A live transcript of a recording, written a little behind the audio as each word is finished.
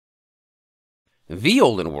The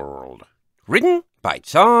Olden World, written by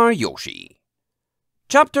Czar Yoshi.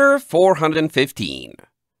 Chapter 415,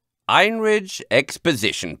 Ironridge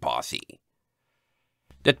Exposition Posse.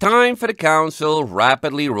 The time for the council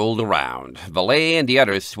rapidly rolled around, Valet and the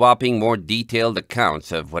others swapping more detailed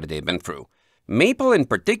accounts of what they'd been through. Maple, in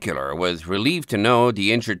particular, was relieved to know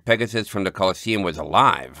the injured Pegasus from the Colosseum was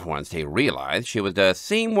alive once they realized she was the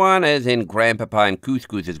same one as in Grandpapa and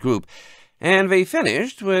Couscous's group, and they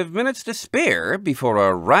finished with minutes to spare before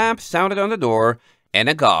a rap sounded on the door and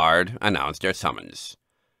a guard announced their summons.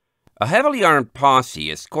 A heavily armed posse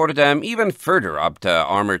escorted them even further up to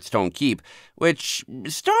Armored Stone Keep, which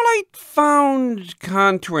Starlight found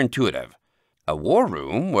counterintuitive. A war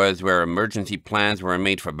room was where emergency plans were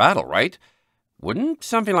made for battle, right? Wouldn't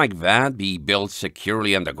something like that be built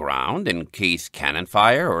securely underground in case cannon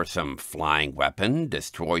fire or some flying weapon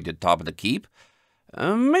destroyed the top of the keep?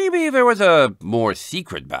 Maybe there was a more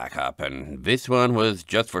secret backup, and this one was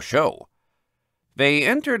just for show. They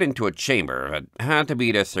entered into a chamber that had to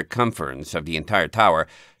be the circumference of the entire tower,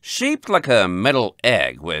 shaped like a metal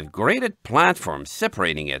egg with graded platforms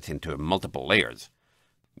separating it into multiple layers.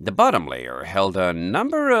 The bottom layer held a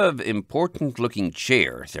number of important-looking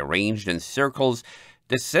chairs arranged in circles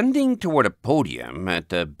descending toward a podium at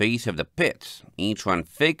the base of the pit, each one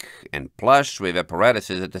thick and plush with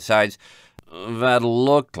apparatuses at the sides that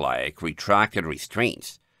looked like retracted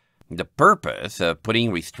restraints. The purpose of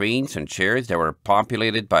putting restraints on chairs that were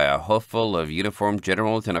populated by a hoofful of uniformed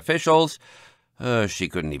generals and officials, she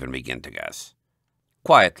couldn't even begin to guess.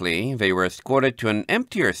 Quietly, they were escorted to an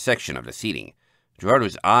emptier section of the seating.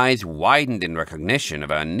 Gerardo's eyes widened in recognition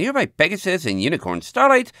of a nearby Pegasus and Unicorn.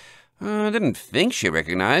 Starlight didn't think she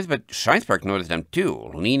recognized, but Shinespark noticed them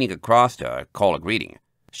too, leaning across to call a greeting.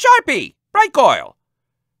 "Sharpie! Bright Coil!"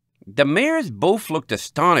 The mares both looked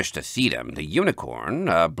astonished to see them, the Unicorn,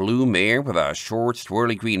 a blue mare with a short,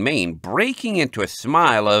 swirly green mane, breaking into a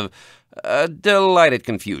smile of delighted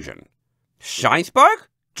confusion. "Shinespark?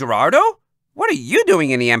 Gerardo? What are you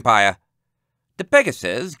doing in the Empire?" The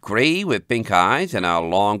Pegasus, gray with pink eyes and a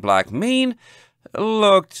long black mane,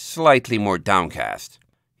 looked slightly more downcast.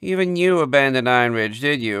 "Even you abandoned Ironridge,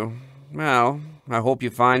 did you? Well, I hope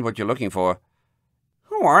you find what you're looking for."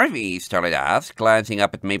 "Who are these?" Starlight asked, glancing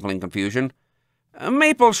up at Maple in confusion.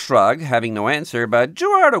 Maple shrugged, having no answer, but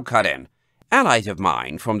Gerardo cut in. "Allies of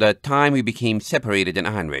mine from the time we became separated in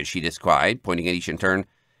Ironridge," she described, pointing at each in turn.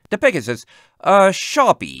 The Pegasus,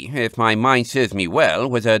 Sharpie, if my mind serves me well,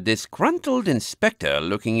 was a disgruntled inspector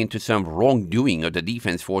looking into some wrongdoing of the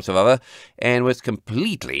defense force of other, and was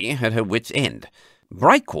completely at her wit's end.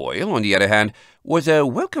 Bright Coil, on the other hand, was a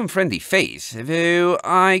welcome friendly face, though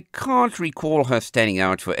I can't recall her standing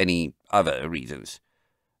out for any other reasons.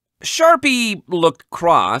 Sharpie looked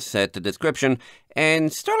cross at the description,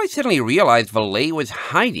 and Starlight suddenly realized Valet was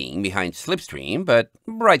hiding behind Slipstream, but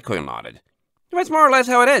Bright Coil nodded. "That's more or less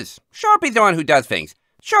how it is. Sharpie's the one who does things.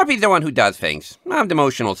 I'm the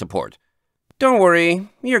emotional support." "Don't worry,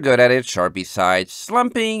 you're good at it," Sharpie sighed,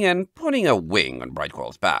 slumping and putting a wing on Bright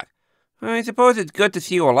Coil's back. "I suppose it's good to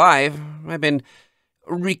see you alive. I've been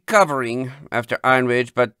recovering after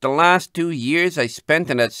Ironridge, but the last 2 years I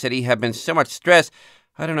spent in that city have been so much stress,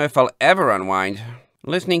 I don't know if I'll ever unwind.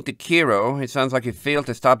 Listening to Kiro, it sounds like he failed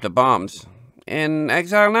to stop the bombs. In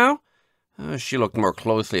exile now?" She looked more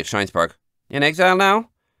closely at Shinespark. "In exile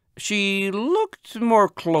now?" She looked more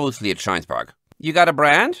closely at Shinespark. "You got a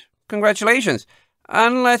brand? Congratulations.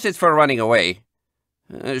 Unless it's for running away."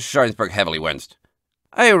 Shinespark heavily winced.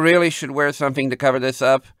 "I really should wear something to cover this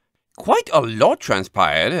up." "Quite a lot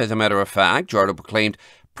transpired, as a matter of fact," Gerardo proclaimed,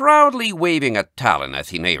 proudly waving a talon as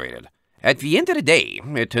he narrated. "At the end of the day,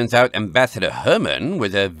 it turns out Ambassador Herman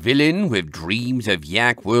was a villain with dreams of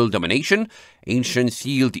Yak world domination. Ancient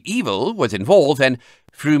sealed evil was involved, and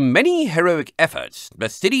through many heroic efforts, the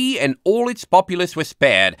city and all its populace were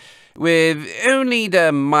spared, with only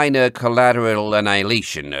the minor collateral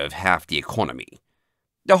annihilation of half the economy."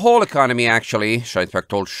 "The whole economy, actually," Shinespark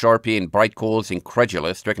told Sharpie and Bright Coil's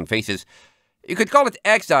incredulous, stricken faces. "You could call it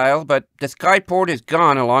exile, but the Skyport is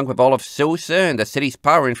gone along with all of Sosa and the city's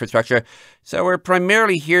power infrastructure, so we're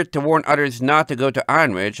primarily here to warn others not to go to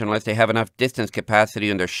Ironridge unless they have enough distance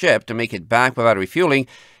capacity on their ship to make it back without refueling,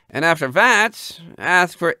 and after that,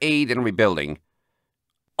 ask for aid in rebuilding."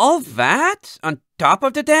 "All that? On top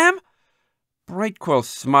of the dam?" Bright Coil's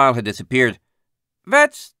smile had disappeared.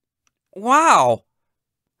 "That's... wow."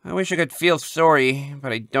 "I wish I could feel sorry,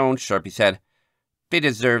 but I don't," Sharpie said. "They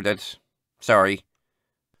deserved it. Sorry."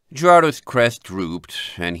 Gerardo's crest drooped,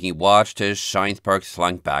 and he watched as Shinespark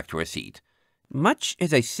slunk back to her seat. "Much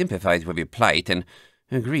as I sympathize with your plight, and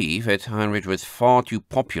agree that Ironridge was far too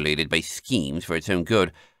populated by schemes for its own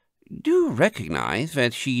good, do recognize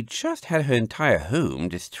that she just had her entire home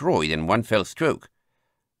destroyed in one fell stroke.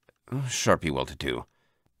 Sharpie wilted too.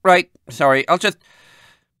 Right, sorry, I'll just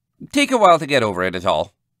take a while to get over it is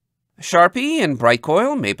all. Sharpie and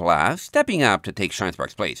Brightcoil, Maple asked, stepping up to take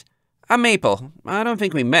Shinespark's place. I'm Maple. I don't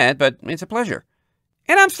think we met, but it's a pleasure.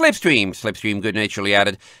 And I'm Slipstream, Slipstream good-naturedly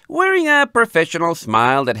added, wearing a professional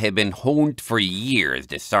smile that had been honed for years,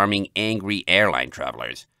 disarming angry airline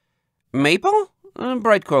travelers. Maple?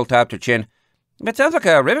 Brightcoil tapped her chin. That sounds like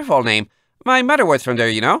a Riverfall name. My mother was from there,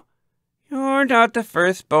 you know. You're not the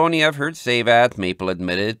first bony I've heard say that, Maple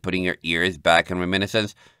admitted, putting her ears back in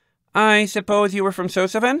reminiscence. I suppose you were from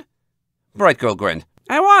Sosavan? Brightcoil grinned.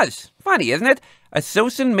 I was. Funny, isn't it? A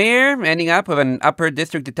Sosan mayor ending up with an upper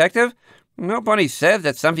district detective? Nobody says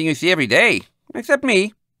that's something you see every day. Except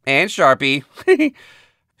me. And Sharpie.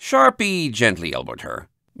 Sharpie gently elbowed her.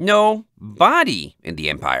 No body in the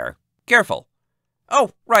Empire. Careful.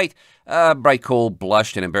 Oh, right. Brightcoil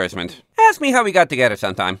blushed in embarrassment. Ask me how we got together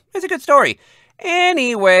sometime. It's a good story.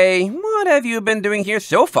 Anyway, what have you been doing here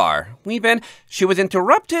so far? She was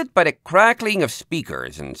interrupted by the crackling of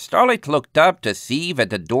speakers, and Starlight looked up to see that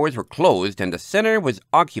the doors were closed and the center was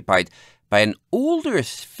occupied by an older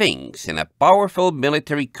sphinx in a powerful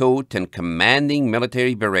military coat and commanding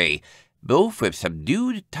military beret, both with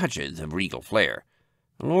subdued touches of regal flair.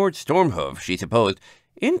 Lord Stormhoof, she supposed,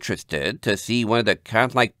 interested to see one of the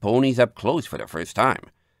cat-like ponies up close for the first time.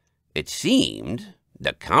 It seemed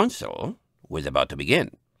the council was about to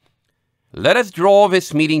begin. Let us draw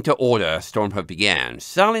this meeting to order, Stormhoof began,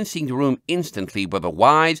 silencing the room instantly with a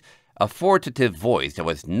wise, authoritative voice that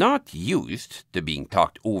was not used to being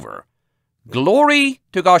talked over. Glory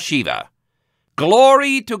to Gashiva!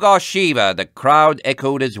 Glory to Gashiva! The crowd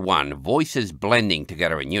echoed as one, voices blending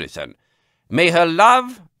together in unison. May her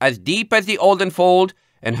love, as deep as the Olden Fold,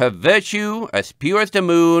 and her virtue, as pure as the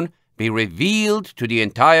moon, be revealed to the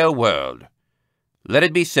entire world. Let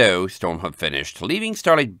it be so, Stormhoof finished, leaving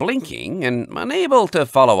Starlight blinking and unable to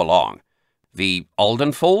follow along. The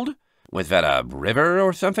Olden Fold? Was that a river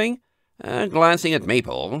or something? Glancing at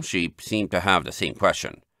Maple, she seemed to have the same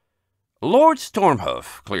question. Lord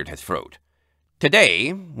Stormhoof cleared his throat.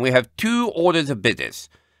 Today, we have two orders of business.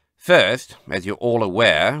 First, as you're all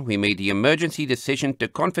aware, we made the emergency decision to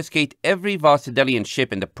confiscate every Varsadelian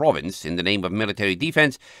ship in the province in the name of military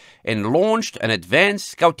defense and launched an advanced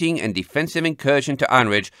scouting and defensive incursion to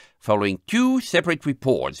Ironridge following two separate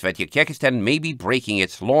reports that Yakekistan may be breaking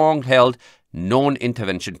its long-held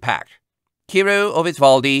non-intervention pact. Kiro of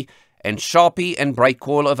Isvaldi and Sharpie and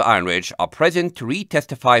Brightcoil of Ironridge are present to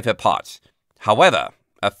retestify their parts. However,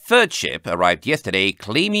 a third ship arrived yesterday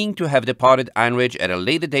claiming to have departed Ironridge at a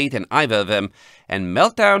later date than either of them, and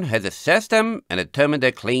Meltdown has assessed them and determined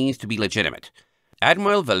their claims to be legitimate.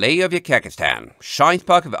 Admiral Valet of Yakakistan,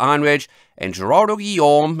 Shinespark of Ironridge, and Gerardo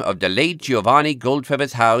Guillaume of the late Giovanni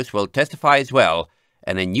Goldfeather's house will testify as well,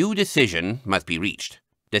 and a new decision must be reached.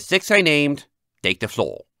 The six I named take the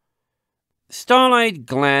floor. Starlight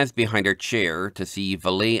glanced behind her chair to see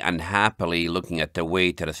Valet unhappily looking at the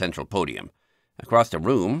way to the central podium. Across the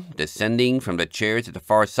room, descending from the chairs at the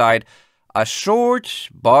far side, a short,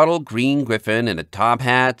 bottle-green griffin in a top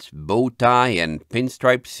hat, bow tie, and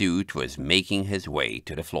pinstripe suit was making his way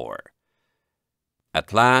to the floor.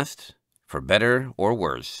 At last, for better or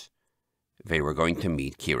worse, they were going to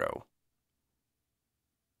meet Kiro.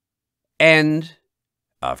 End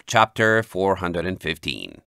of Chapter 415.